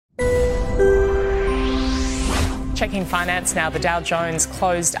Checking finance now, the Dow Jones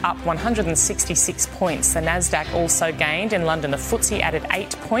closed up 166 points. The Nasdaq also gained. In London, the FTSE added 8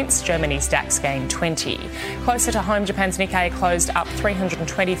 points. Germany's DAX gained 20. Closer to home, Japan's Nikkei closed up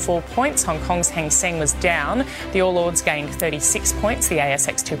 324 points. Hong Kong's Hang Seng was down. The All Ords gained 36 points. The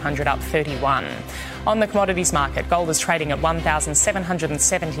ASX 200 up 31. On the commodities market, gold is trading at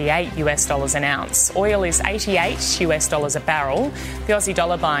 $1,778 an ounce. Oil is $88 a barrel. The Aussie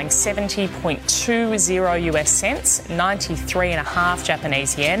dollar buying 70.20 US cents, 93.5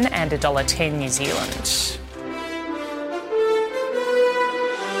 Japanese yen and $1.10 New Zealand.